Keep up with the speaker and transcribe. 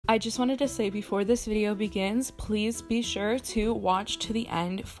I just wanted to say before this video begins, please be sure to watch to the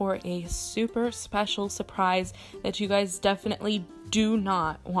end for a super special surprise that you guys definitely do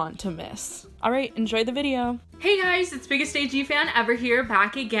not want to miss. Alright, enjoy the video. Hey guys, it's BiggestAGFanEVer here,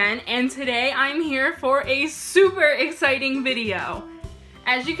 back again, and today I'm here for a super exciting video.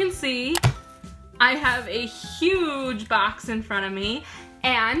 As you can see, I have a huge box in front of me,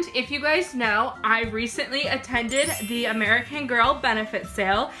 and if you guys know, I recently attended the American Girl benefit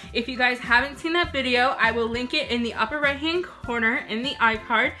sale. If you guys haven't seen that video, I will link it in the upper right hand corner in the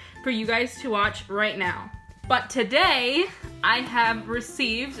iCard for you guys to watch right now. But today, I have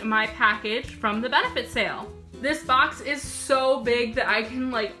received my package from the benefit sale. This box is so big that I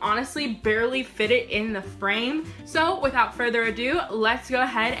can honestly barely fit it in the frame. So without further ado, let's go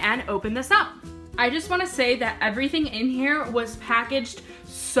ahead and open this up. I just want to say that everything in here was packaged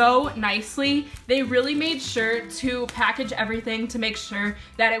so nicely. They really made sure to package everything to make sure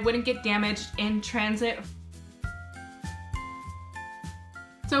that it wouldn't get damaged in transit.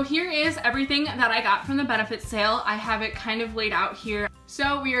 So here is everything that I got from the benefit sale. I have it kind of laid out here.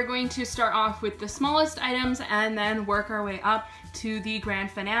 So we are going to start off with the smallest items and then work our way up to the grand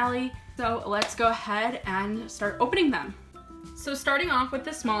finale. So let's go ahead and start opening them. So starting off with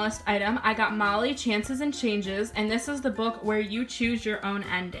the smallest item, I got Molly Chances and Changes, and this is the book where you choose your own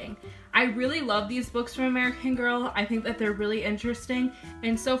ending. I really love these books from American Girl. I think that they're really interesting,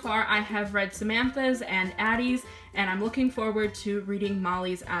 and so far I have read Samantha's and Addie's, and I'm looking forward to reading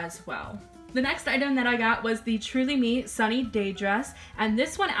Molly's as well. The next item that I got was the Truly Me Sunny Day Dress, and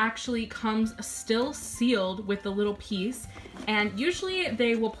this one actually comes still sealed with the little piece, and usually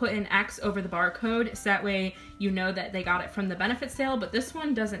they will put an X over the barcode so that way you know that they got it from the benefit sale, but this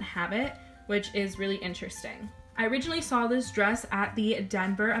one doesn't have it, which is really interesting. I originally saw this dress at the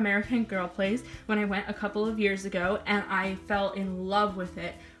Denver American Girl place when I went a couple of years ago, and I fell in love with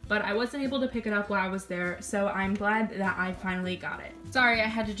it. But I wasn't able to pick it up while I was there, so I'm glad that I finally got it. Sorry, I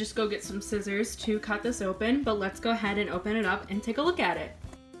had to just go get some scissors to cut this open, but let's go ahead and open it up and take a look at it.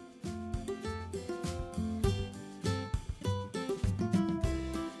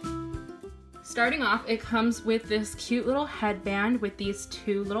 Starting off, it comes with this cute little headband with these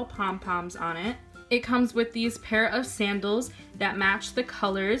two little pom-poms on it. It comes with these pair of sandals that match the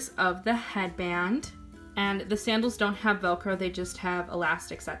colors of the headband. And the sandals don't have Velcro, they just have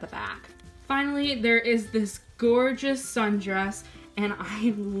elastics at the back. Finally, there is this gorgeous sundress, and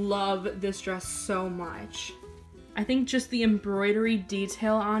I love this dress so much. I think just the embroidery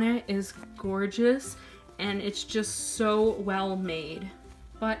detail on it is gorgeous, and it's just so well made.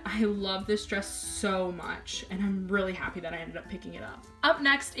 But I love this dress so much, and I'm really happy that I ended up picking it up. Up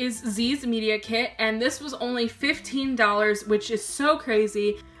next is Z's Media Kit, and this was only $15, which is so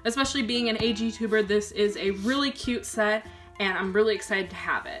crazy. Especially being an AG tuber, this is a really cute set, and I'm really excited to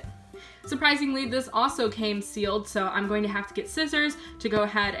have it. Surprisingly, this also came sealed, so I'm going to have to get scissors to go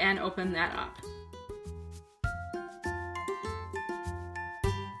ahead and open that up.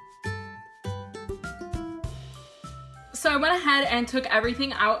 So I went ahead and took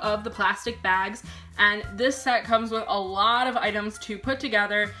everything out of the plastic bags, and this set comes with a lot of items to put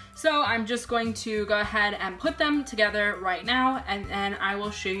together, so I'm just going to go ahead and put them together right now, and then I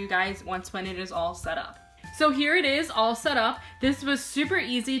will show you guys when it is all set up. So here it is all set up. This was super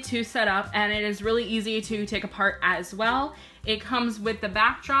easy to set up, and it is really easy to take apart as well. It comes with the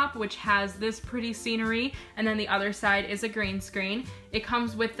backdrop, which has this pretty scenery, and then the other side is a green screen. It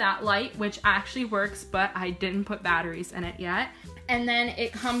comes with that light, which actually works, but I didn't put batteries in it yet. And then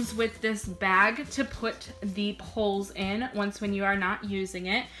it comes with this bag to put the poles in when you are not using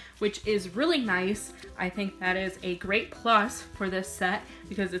it, which is really nice. I think that is a great plus for this set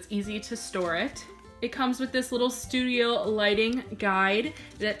because it's easy to store it. It comes with this little studio lighting guide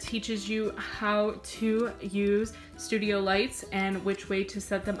that teaches you how to use studio lights and which way to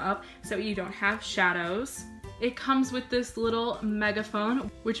set them up so you don't have shadows. It comes with this little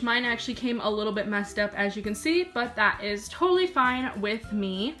megaphone, which mine actually came a little bit messed up as you can see, but that is totally fine with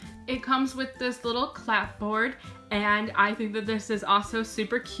me. It comes with this little clapboard, and I think that this is also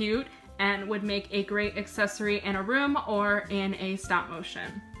super cute and would make a great accessory in a room or in a stop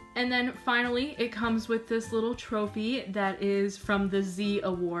motion. And then finally, it comes with this little trophy that is from the Z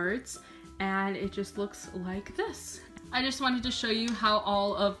Awards, and it just looks like this. I just wanted to show you how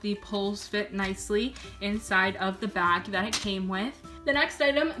all of the poles fit nicely inside of the bag that it came with. The next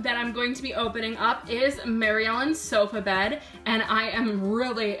item that I'm going to be opening up is Mary Ellen's sofa bed, and I am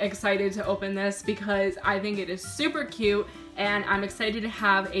really excited to open this because I think it is super cute, and I'm excited to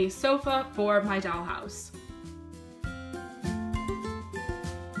have a sofa for my dollhouse.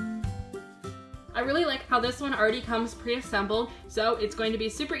 I really like how this one already comes pre-assembled, so it's going to be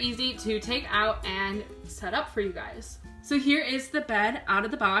super easy to take out and set up for you guys. So here is the bed out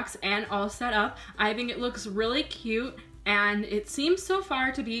of the box and all set up. I think it looks really cute and it seems so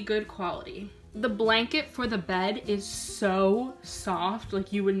far to be good quality. The blanket for the bed is so soft,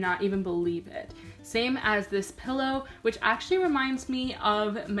 like you would not even believe it. Same as this pillow, which actually reminds me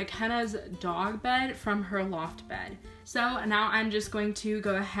of McKenna's dog bed from her loft bed. So now I'm just going to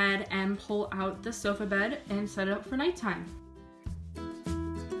go ahead and pull out the sofa bed and set it up for nighttime.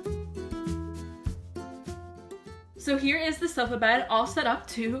 So here is the sofa bed all set up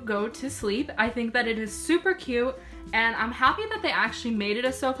to go to sleep. I think that it is super cute and I'm happy that they actually made it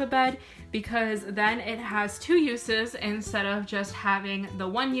a sofa bed because then it has two uses instead of just having the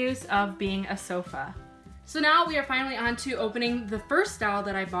one use of being a sofa. So now we are finally on to opening the first doll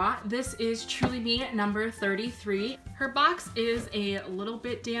that I bought. This is Truly Me number 33. Her box is a little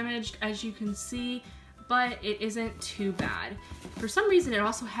bit damaged as you can see, but it isn't too bad. For some reason it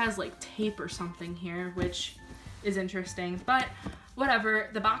also has like tape or something here, which is interesting, but whatever,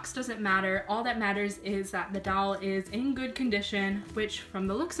 the box doesn't matter. All that matters is that the doll is in good condition, which from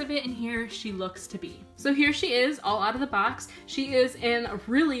the looks of it in here, she looks to be. So here she is, all out of the box. She is in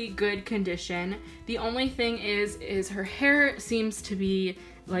really good condition. The only thing is her hair seems to be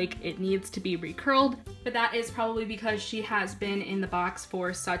like it needs to be recurled, but that is probably because she has been in the box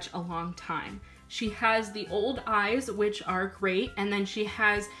for such a long time. She has the old eyes, which are great, and then she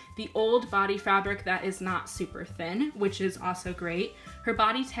has the old body fabric that is not super thin, which is also great. Her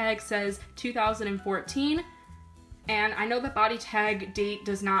body tag says 2014, and I know the body tag date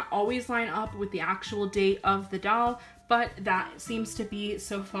does not always line up with the actual date of the doll, but that seems to be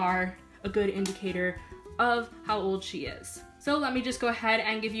so far a good indicator of how old she is. So let me just go ahead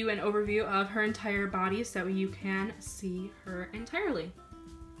and give you an overview of her entire body so you can see her entirely.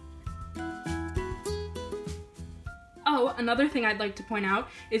 Oh, another thing I'd like to point out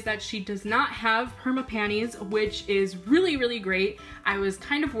is that she does not have perma panties, which is really, really great. I was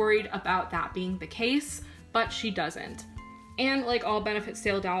kind of worried about that being the case, but she doesn't. And like all benefit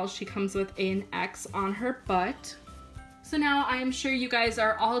sale dolls, she comes with an X on her butt. So now I am sure you guys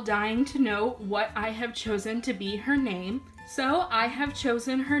are all dying to know what I have chosen to be her name. So I have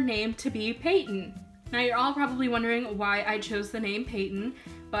chosen her name to be Peyton. Now you're all probably wondering why I chose the name Peyton,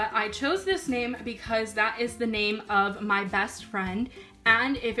 but I chose this name because that is the name of my best friend,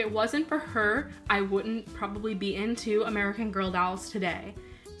 and if it wasn't for her, I wouldn't probably be into American Girl dolls today.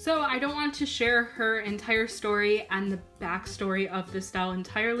 So I don't want to share her entire story and the backstory of this doll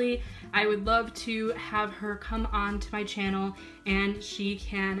entirely. I would love to have her come on to my channel and she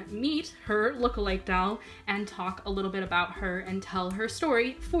can meet her lookalike doll and talk a little bit about her and tell her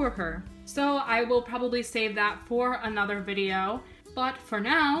story for her. So I will probably save that for another video, but for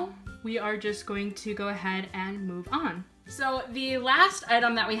now, we are just going to go ahead and move on. So the last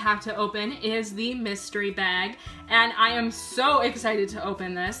item that we have to open is the mystery bag, and I am so excited to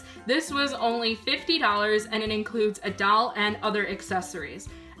open this. This was only $50 and it includes a doll and other accessories.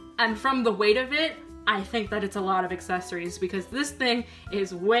 And from the weight of it, I think that it's a lot of accessories because this thing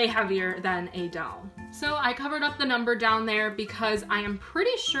is way heavier than a doll. So I covered up the number down there because I am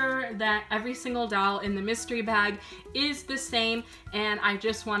pretty sure that every single doll in the mystery bag is the same, and I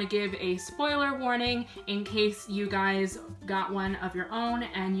just want to give a spoiler warning in case you guys got one of your own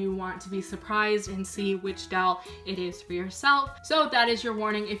and you want to be surprised and see which doll it is for yourself. So that is your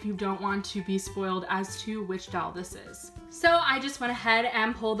warning if you don't want to be spoiled as to which doll this is. So I just went ahead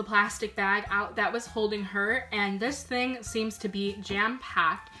and pulled the plastic bag out that was holding her, and this thing seems to be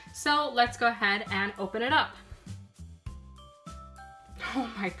jam-packed. So let's go ahead and open it up. Oh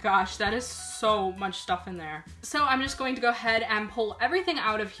my gosh, that is so much stuff in there. So I'm just going to go ahead and pull everything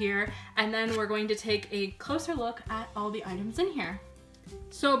out of here, and then we're going to take a closer look at all the items in here.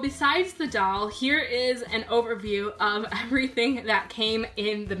 So besides the doll, here is an overview of everything that came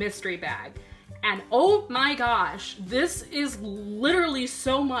in the mystery bag. And oh my gosh, this is literally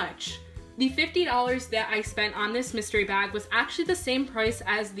so much. The $50 that I spent on this mystery bag was actually the same price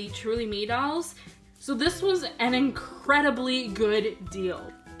as the Truly Me dolls. So this was an incredibly good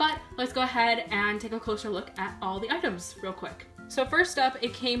deal. But let's go ahead and take a closer look at all the items real quick. So first up,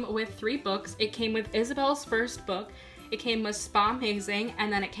 it came with 3 books. It came with Isabel's first book, it came with Spa Amazing,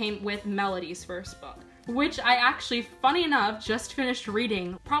 and then it came with Melody's first book, which I actually, funny enough, just finished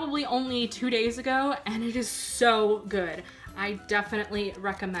reading probably only 2 days ago, and it is so good. I definitely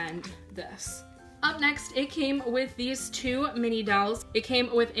recommend this. Up next, it came with these two mini dolls. It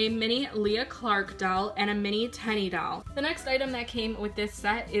came with a mini Leah Clark doll and a mini Tenny doll. The next item that came with this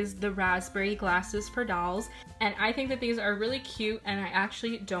set is the raspberry glasses for dolls. And I think that these are really cute, and I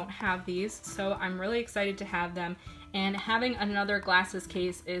actually don't have these, so I'm really excited to have them. And having another glasses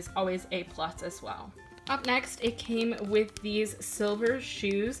case is always a plus as well. Up next, it came with these silver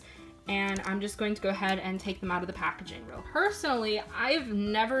shoes, and I'm just going to go ahead and take them out of the packaging. Personally, I've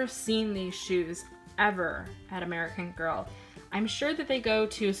never seen these shoes ever at American Girl. I'm sure that they go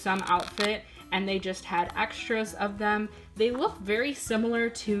to some outfit and they just had extras of them. They look very similar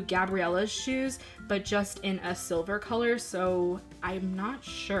to Gabriella's shoes, but just in a silver color, so I'm not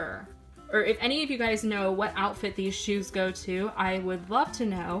sure. Or if any of you guys know what outfit these shoes go to, I would love to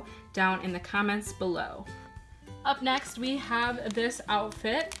know down in the comments below. Up next, we have this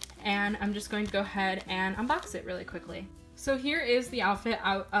outfit, and I'm just going to go ahead and unbox it really quickly. So here is the outfit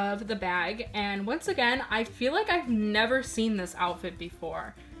out of the bag, and once again, I feel like I've never seen this outfit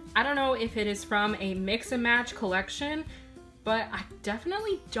before. I don't know if it is from a mix and match collection, but I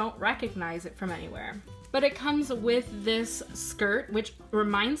definitely don't recognize it from anywhere. But it comes with this skirt, which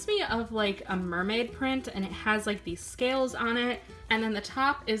reminds me of like a mermaid print, and it has like these scales on it. And then the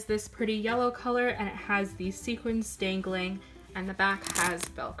top is this pretty yellow color, and it has these sequins dangling, and the back has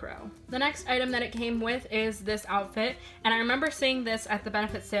Velcro. The next item that it came with is this outfit, and I remember seeing this at the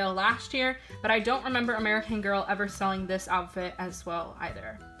benefit sale last year, but I don't remember American Girl ever selling this outfit as well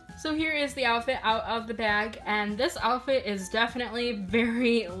either. So here is the outfit out of the bag, and this outfit is definitely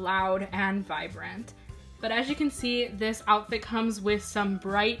very loud and vibrant. But as you can see, this outfit comes with some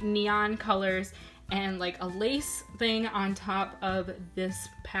bright neon colors and like a lace thing on top of this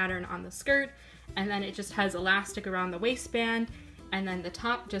pattern on the skirt, and then it just has elastic around the waistband, and then the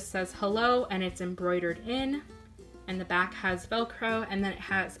top just says hello and it's embroidered in, and the back has Velcro, and then it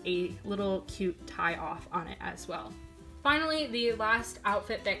has a little cute tie off on it as well. Finally, the last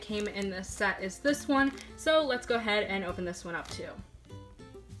outfit that came in this set is this one, so let's go ahead and open this one up too.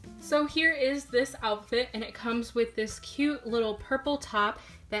 So here is this outfit, and it comes with this cute little purple top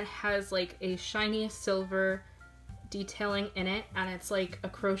that has like a shiny silver detailing in it, and it's like a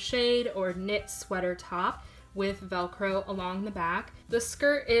crocheted or knit sweater top with Velcro along the back. The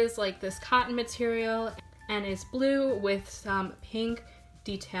skirt is like this cotton material and is blue with some pink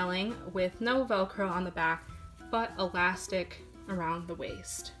detailing with no Velcro on the back, but elastic around the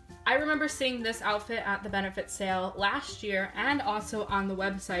waist. I remember seeing this outfit at the benefit sale last year and also on the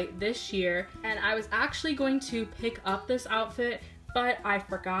website this year, and I was actually going to pick up this outfit, but I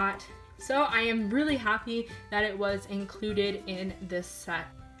forgot. So I am really happy that it was included in this set.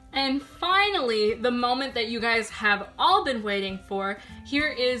 And finally, the moment that you guys have all been waiting for, here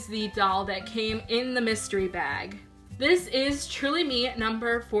is the doll that came in the mystery bag. This is Truly Me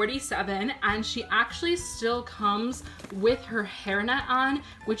number 47, and she actually still comes with her hairnet on,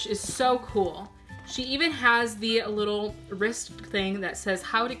 which is so cool. She even has the little wrist thing that says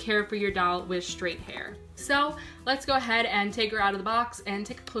how to care for your doll with straight hair. So let's go ahead and take her out of the box and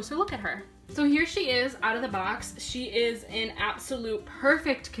take a closer look at her. So here she is out of the box. She is in absolute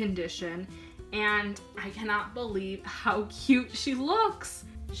perfect condition, and I cannot believe how cute she looks.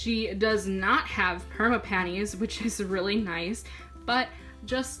 She does not have perma panties, which is really nice, but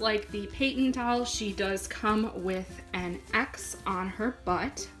just like the Peyton doll, she does come with an X on her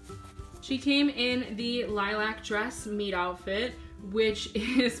butt. She came in the lilac dress meet outfit, which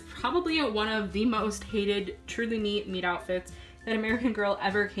is probably one of the most hated Truly Me meet outfits that American Girl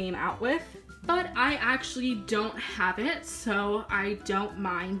ever came out with. But I actually don't have it, so I don't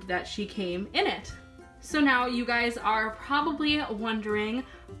mind that she came in it. So now you guys are probably wondering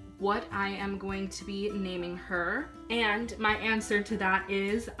what I am going to be naming her, and my answer to that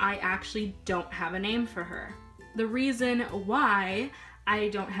is I actually don't have a name for her. The reason why I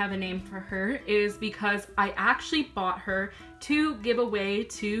don't have a name for her is because I actually bought her to give away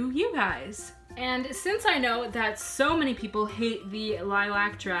to you guys. And since I know that so many people hate the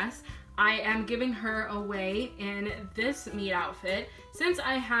lilac dress, I am giving her away in this meet outfit since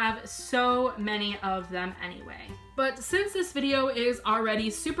I have so many of them anyway. But since this video is already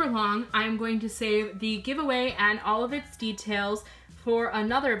super long, I'm going to save the giveaway and all of its details for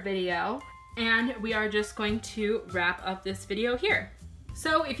another video, and we are just going to wrap up this video here.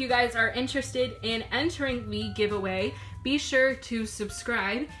 So if you guys are interested in entering the giveaway, be sure to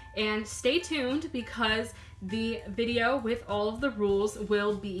subscribe and stay tuned because the video with all of the rules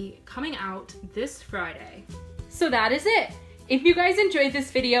will be coming out this Friday. So that is it. If you guys enjoyed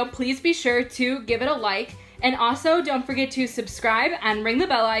this video, please be sure to give it a like, and also don't forget to subscribe and ring the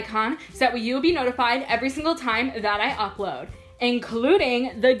bell icon so that you will be notified every single time that I upload.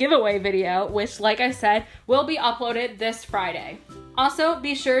 including the giveaway video, which, like I said, will be uploaded this Friday. Also,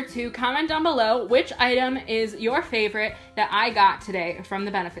 be sure to comment down below which item is your favorite that I got today from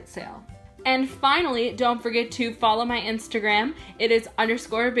the benefit sale. And finally, don't forget to follow my Instagram. It is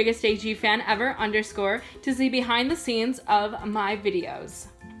 _BiggestAGFanEver_ to see behind the scenes of my videos.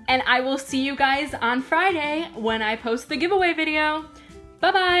 And I will see you guys on Friday when I post the giveaway video.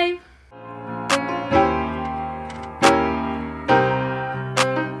 Bye-bye!